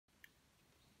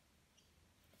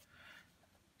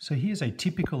So here's a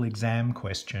typical exam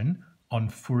question on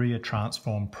Fourier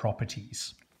transform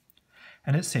properties.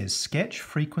 And it says, sketch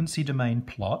frequency domain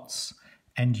plots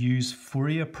and use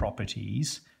Fourier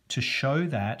properties to show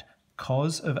that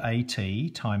cos of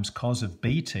AT times cos of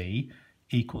BT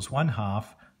equals 1/2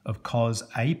 of cos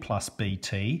A plus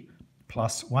BT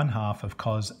plus 1/2 of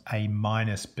cos A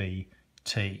minus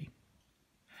BT.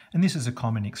 And this is a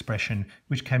common expression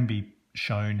which can be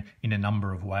shown in a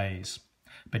number of ways.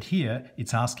 But here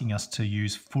it's asking us to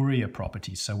use Fourier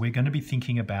properties. So we're going to be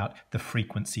thinking about the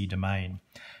frequency domain.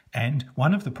 And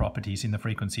one of the properties in the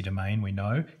frequency domain we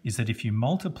know is that if you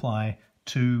multiply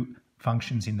two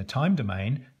functions in the time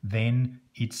domain, then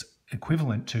it's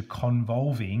equivalent to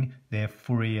convolving their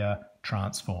Fourier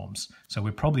transforms. So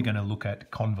we're probably going to look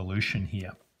at convolution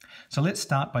here. So let's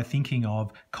start by thinking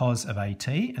of cos of AT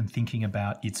and thinking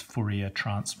about its Fourier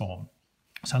transform.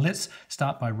 So let's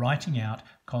start by writing out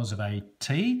cos of AT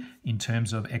in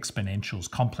terms of exponentials,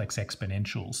 complex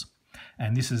exponentials.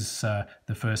 And this is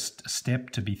the first step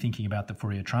to be thinking about the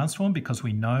Fourier transform, because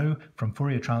we know from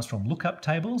Fourier transform lookup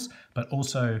tables, but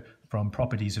also from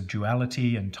properties of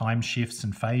duality and time shifts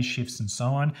and phase shifts and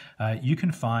so on, you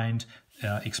can find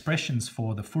expressions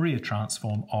for the Fourier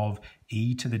transform of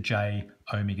e to the j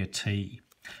omega t.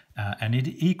 And it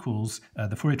equals,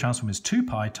 the Fourier transform is 2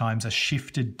 pi times a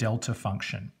shifted delta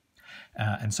function.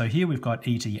 And so here we've got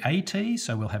e to the at,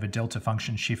 so we'll have a delta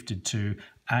function shifted to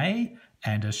a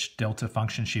and a delta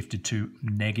function shifted to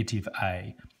negative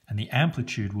a. And the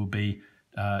amplitude will be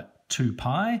 2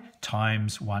 pi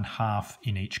times 1/2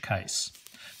 in each case.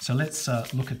 So let's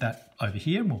look at that over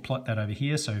here, and we'll plot that over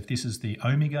here. So if this is the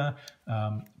omega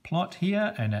plot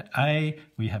here, and at a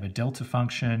we have a delta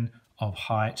function of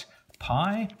height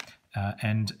pi,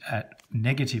 and at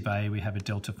negative a we have a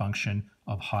delta function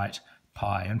of height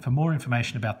pi. And for more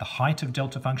information about the height of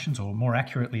delta functions, or more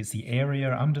accurately it's the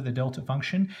area under the delta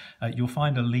function, you'll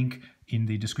find a link in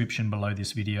the description below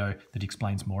this video that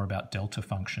explains more about delta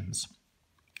functions.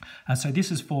 So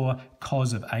this is for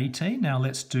cos of AT. Now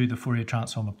let's do the Fourier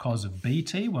transform of cos of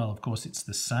BT. Well, of course it's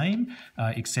the same,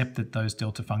 except that those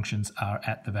delta functions are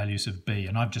at the values of B.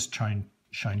 And I've just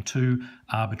shown two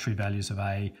arbitrary values of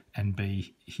A and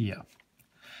B here.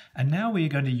 And now we're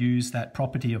going to use that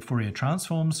property of Fourier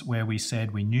transforms where we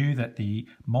said we knew that the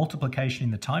multiplication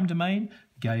in the time domain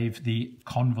gave the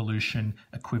convolution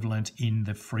equivalent in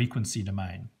the frequency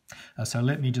domain. So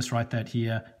let me just write that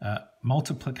here.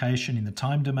 Multiplication in the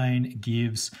time domain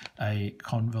gives a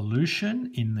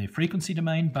convolution in the frequency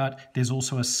domain, but there's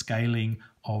also a scaling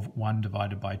of 1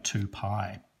 divided by 2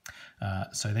 pi.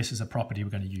 So this is a property we're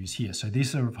going to use here. So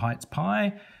these are of heights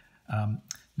pi.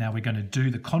 Now we're going to do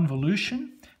the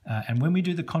convolution. And when we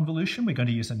do the convolution, we're going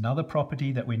to use another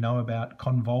property that we know about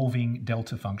convolving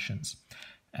delta functions.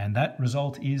 And that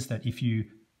result is that if you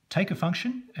take a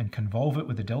function and convolve it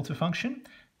with a delta function,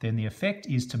 then the effect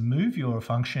is to move your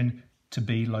function to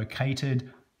be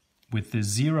located with the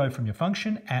 0 from your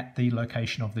function at the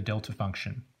location of the delta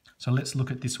function. So let's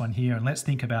look at this one here, and let's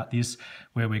think about this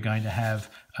where we're going to have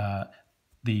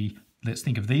let's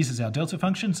think of these as our delta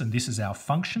functions and this is our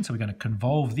function. So we're going to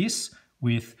convolve this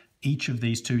with each of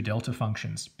these two delta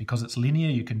functions. Because it's linear,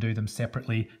 you can do them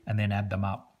separately and then add them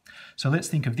up. So let's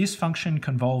think of this function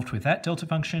convolved with that delta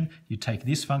function. You take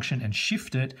this function and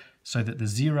shift it so that the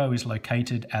 0 is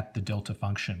located at the delta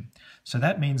function. So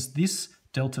that means this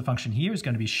delta function here is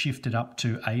going to be shifted up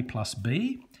to a plus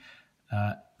b.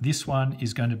 This one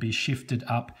is going to be shifted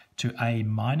up to a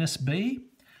minus b.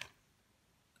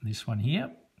 This one here.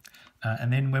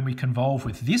 And then when we convolve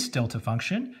with this delta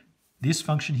function, this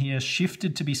function here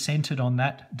shifted to be centered on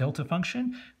that delta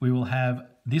function, we will have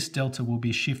this delta will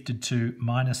be shifted to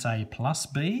minus a plus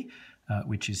b,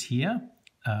 which is here.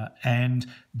 And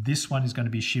this one is going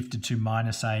to be shifted to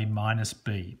minus a minus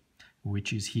b,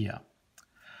 which is here.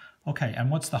 Okay, and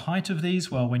what's the height of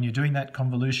these? Well, when you're doing that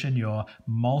convolution, you're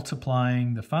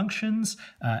multiplying the functions,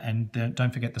 and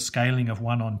don't forget the scaling of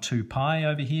 1 on 2 pi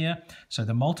over here. So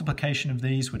the multiplication of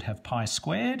these would have pi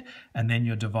squared, and then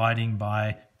you're dividing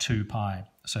by 2 pi.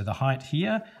 So the height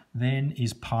here then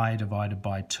is pi divided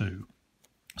by 2.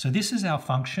 So this is our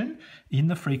function in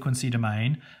the frequency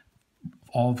domain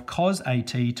of cos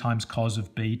AT times cos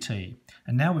of BT.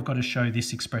 And now we've got to show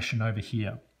this expression over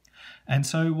here. And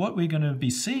so what we're going to be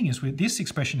seeing is this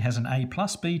expression has an a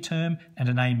plus b term and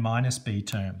an a minus b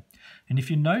term. And if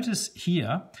you notice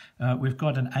here, we've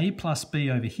got an a plus b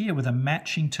over here with a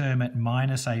matching term at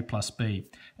minus a plus b.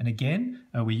 And again,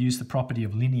 we use the property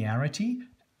of linearity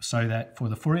so that for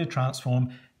the Fourier transform,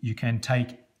 you can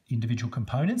take individual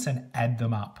components and add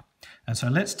them up. And so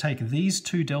let's take these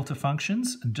two delta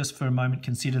functions and just for a moment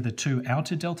consider the two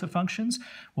outer delta functions.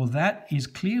 Well, that is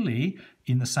clearly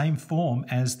in the same form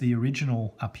as the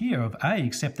original up here of a,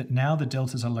 except that now the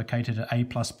deltas are located at a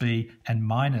plus b and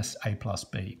minus a plus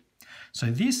b. So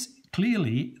this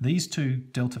clearly, these two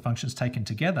delta functions taken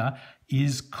together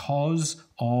is cos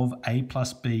of a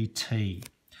plus b t.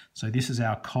 So this is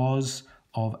our cos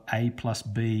of a plus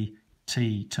b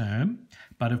t term.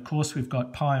 But of course, we've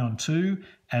got pi on 2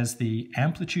 as the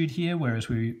amplitude here, whereas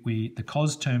the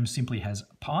cos term simply has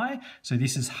pi. So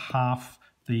this is half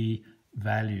the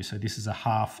value. So this is a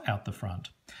half out the front.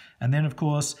 And then, of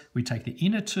course, we take the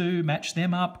inner two, match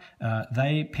them up.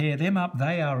 They pair them up.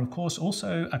 They are, of course,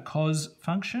 also a cos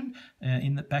function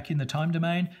back in the time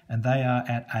domain, and they are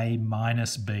at a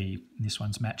minus b. This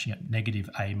one's matching at negative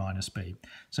a minus b.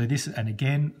 So this, and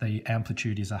again, the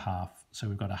amplitude is a half. So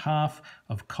we've got a half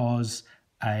of cos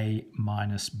a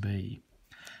minus b.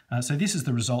 So this is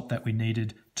the result that we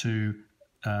needed to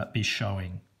be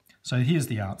showing. So here's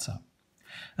the answer.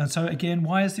 And so again,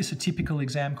 why is this a typical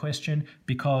exam question?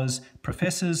 Because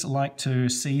professors like to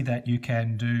see that you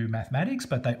can do mathematics,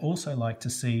 but they also like to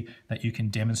see that you can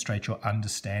demonstrate your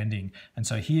understanding. And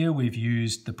so here we've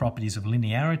used the properties of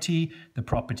linearity, the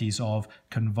properties of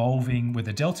convolving with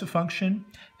a delta function,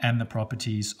 and the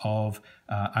properties of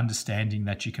understanding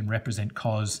that you can represent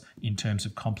cos in terms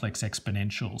of complex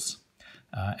exponentials.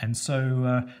 And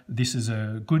so this is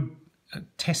a good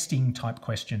testing type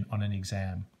question on an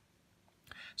exam.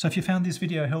 So if you found this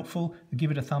video helpful, give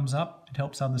it a thumbs up. It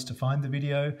helps others to find the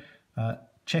video.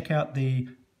 Check out the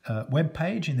web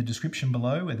page in the description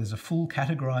below where there's a full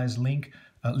categorized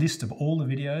list of all the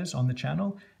videos on the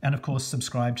channel. And of course,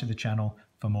 subscribe to the channel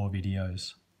for more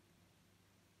videos.